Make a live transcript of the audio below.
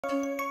Welcome.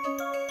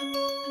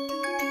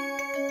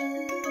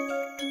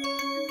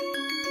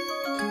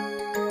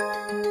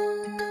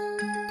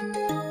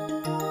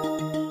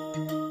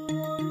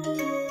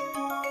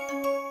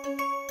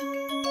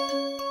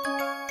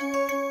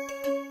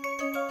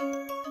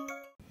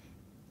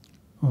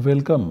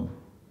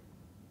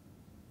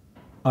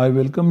 I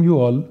welcome you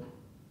all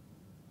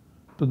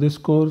to this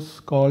course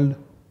called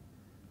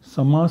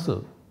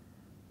Samāsa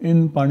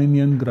in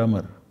Pāṇinian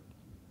grammar.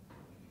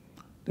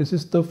 This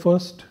is the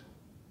first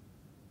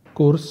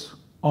course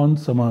on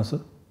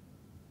samāsa,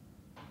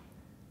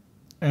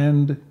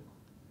 and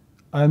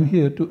I am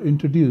here to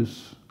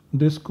introduce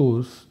this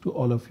course to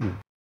all of you.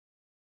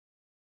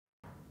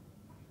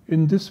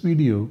 In this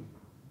video,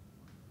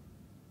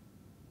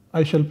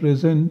 I shall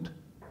present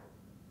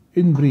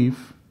in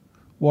brief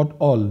what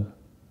all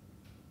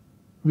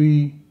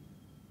we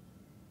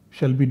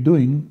shall be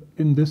doing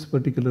in this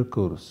particular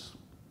course.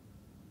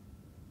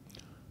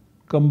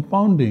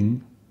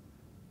 Compounding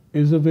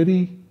is a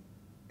very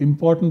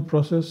important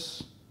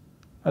process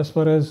as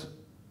far as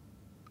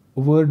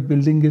word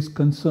building is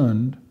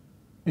concerned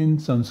in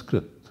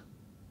Sanskrit.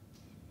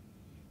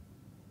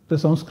 The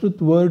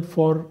Sanskrit word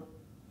for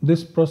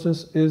this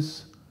process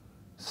is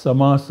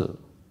samāsa,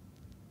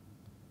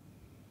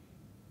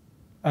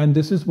 and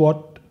this is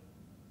what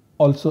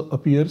also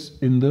appears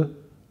in the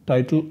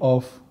title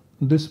of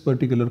this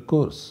particular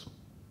course.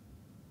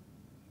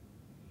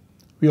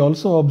 We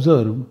also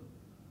observe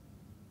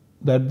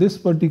that this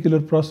particular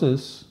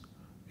process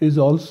is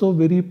also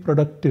very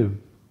productive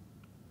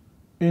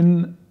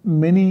in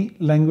many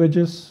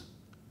languages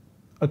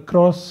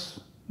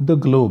across the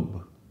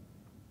globe,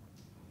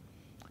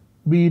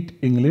 be it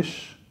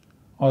English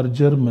or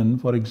German,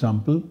 for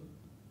example,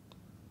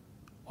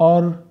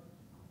 or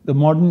the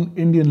modern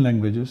Indian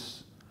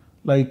languages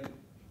like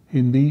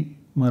Hindi,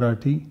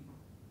 Marathi,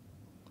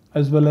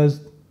 as well as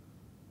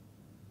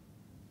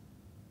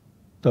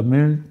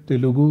Tamil,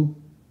 Telugu,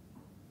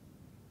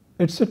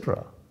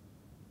 etc.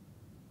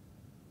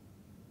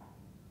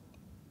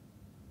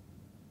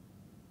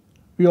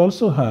 We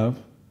also have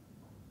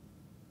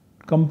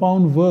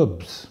compound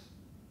verbs,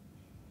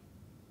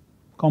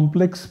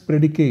 complex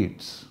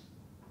predicates,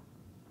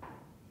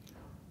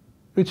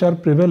 which are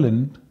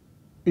prevalent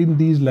in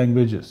these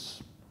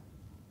languages.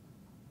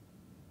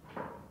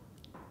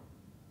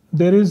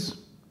 There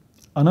is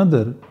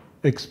another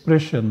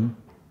expression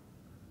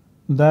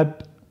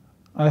that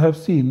I have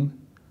seen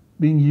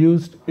being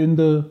used in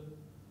the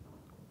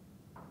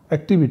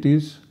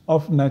activities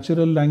of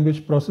natural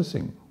language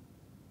processing: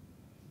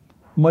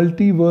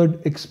 multi-word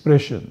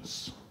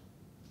expressions,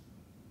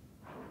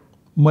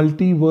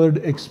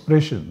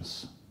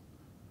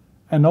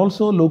 and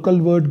also local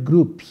word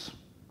groups.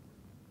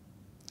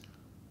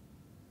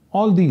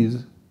 All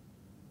these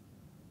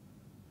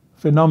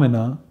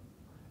phenomena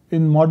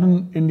in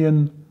modern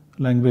Indian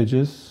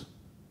languages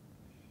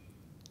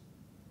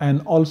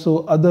and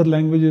also other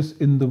languages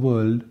in the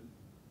world,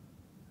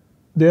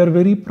 they are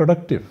very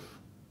productive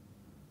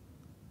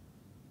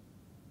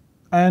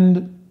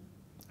and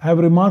have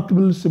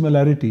remarkable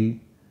similarity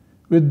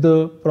with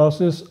the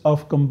process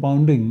of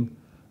compounding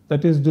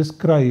that is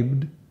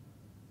described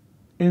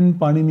in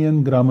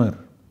Pāṇinian grammar.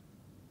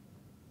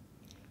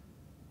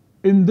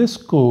 In this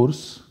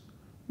course,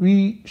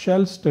 we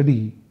shall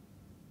study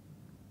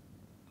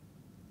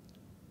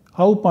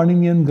how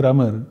Pāṇinian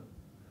grammar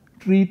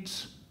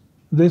treats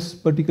this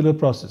particular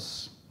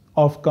process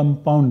of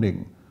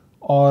compounding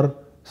or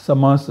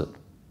samāsa.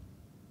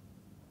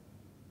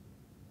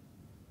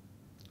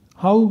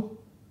 How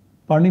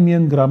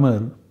Pāṇinian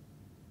grammar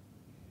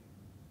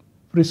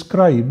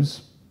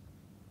prescribes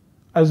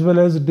as well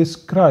as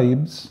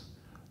describes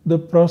the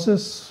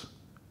process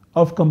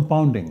of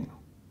compounding.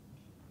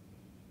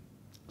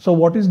 So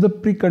what is the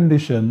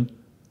precondition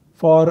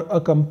for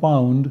a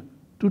compound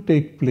to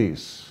take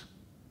place?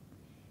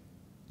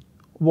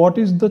 What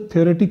is the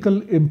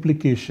theoretical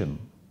implication?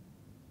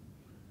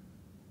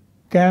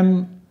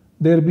 Can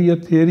there be a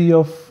theory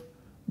of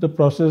the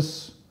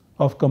process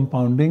of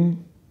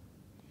compounding?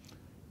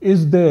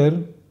 Is there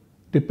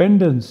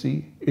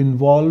dependency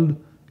involved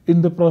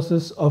in the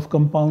process of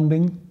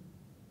compounding?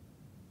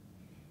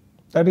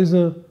 That is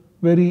a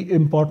very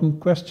important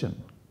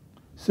question.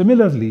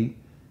 Similarly,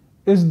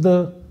 is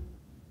the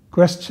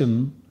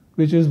question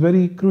which is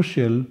very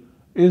crucial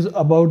is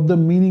about the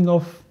meaning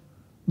of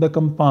the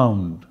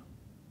compound.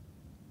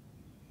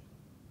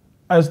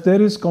 As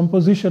there is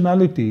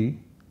compositionality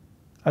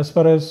as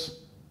far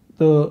as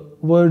the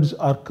words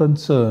are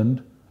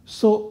concerned,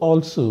 so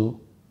also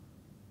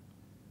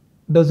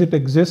does it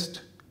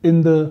exist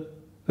in the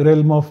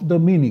realm of the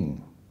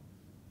meaning.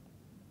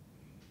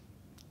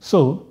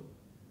 So,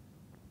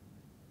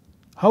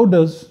 how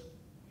does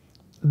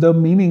the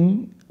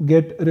meaning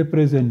get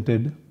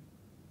represented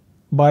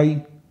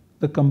by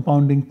the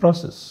compounding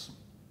process?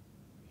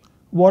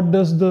 What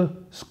does the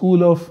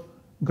school of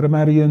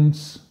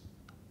grammarians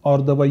or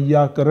the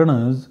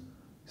Vaiyakaranas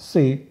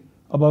say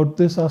about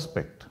this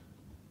aspect?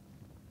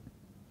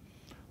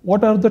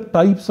 What are the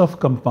types of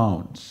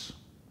compounds?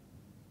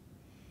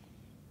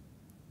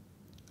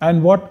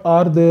 and what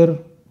are their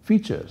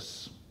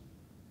features?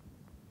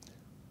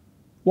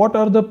 What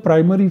are the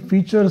primary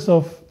features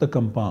of the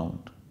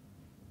compound?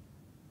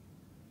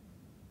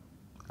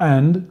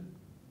 And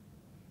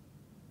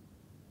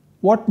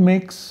what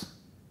makes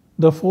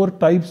the four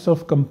types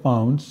of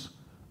compounds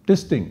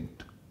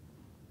distinct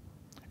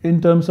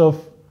in terms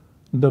of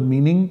the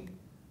meaning,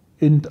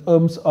 in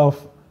terms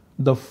of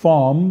the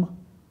form,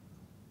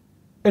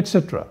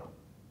 etc.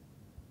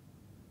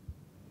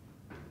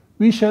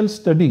 We shall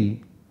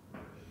study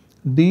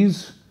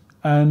these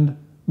and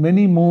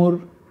many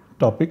more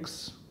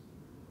topics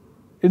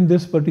in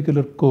this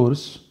particular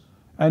course,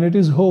 and it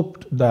is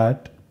hoped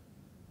that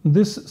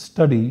this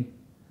study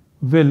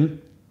will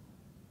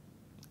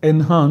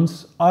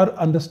enhance our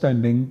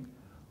understanding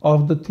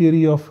of the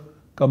theory of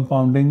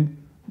compounding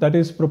that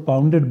is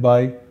propounded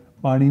by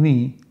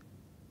Pāṇini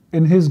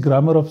in his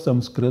Grammar of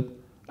Sanskrit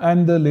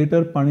and the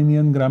later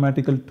Pāṇinian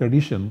grammatical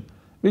tradition,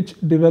 which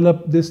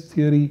developed this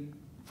theory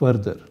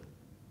further.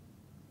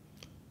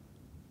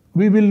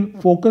 We will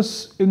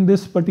focus in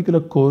this particular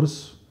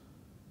course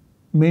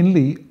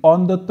mainly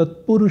on the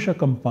Tatpurusha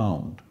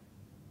compound,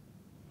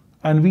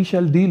 and we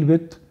shall deal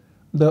with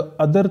the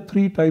other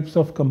three types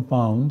of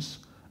compounds,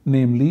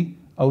 namely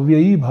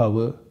Avyayi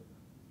Bhava,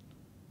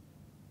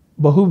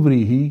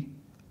 Bahuvrihi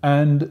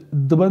and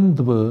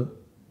Dvandva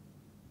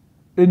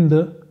in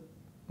the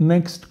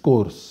next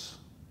course.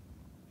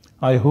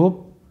 I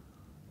hope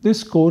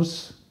this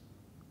course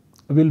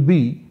will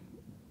be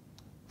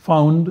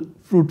found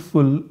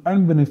fruitful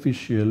and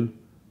beneficial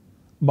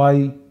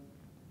by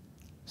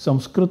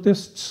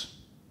Sanskritists,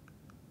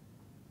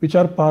 which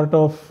are part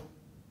of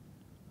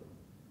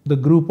the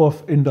group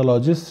of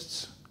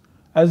Indologists,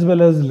 as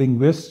well as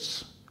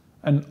linguists,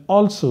 and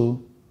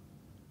also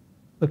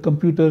the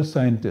computer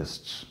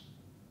scientists.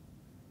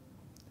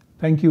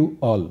 Thank you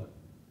all.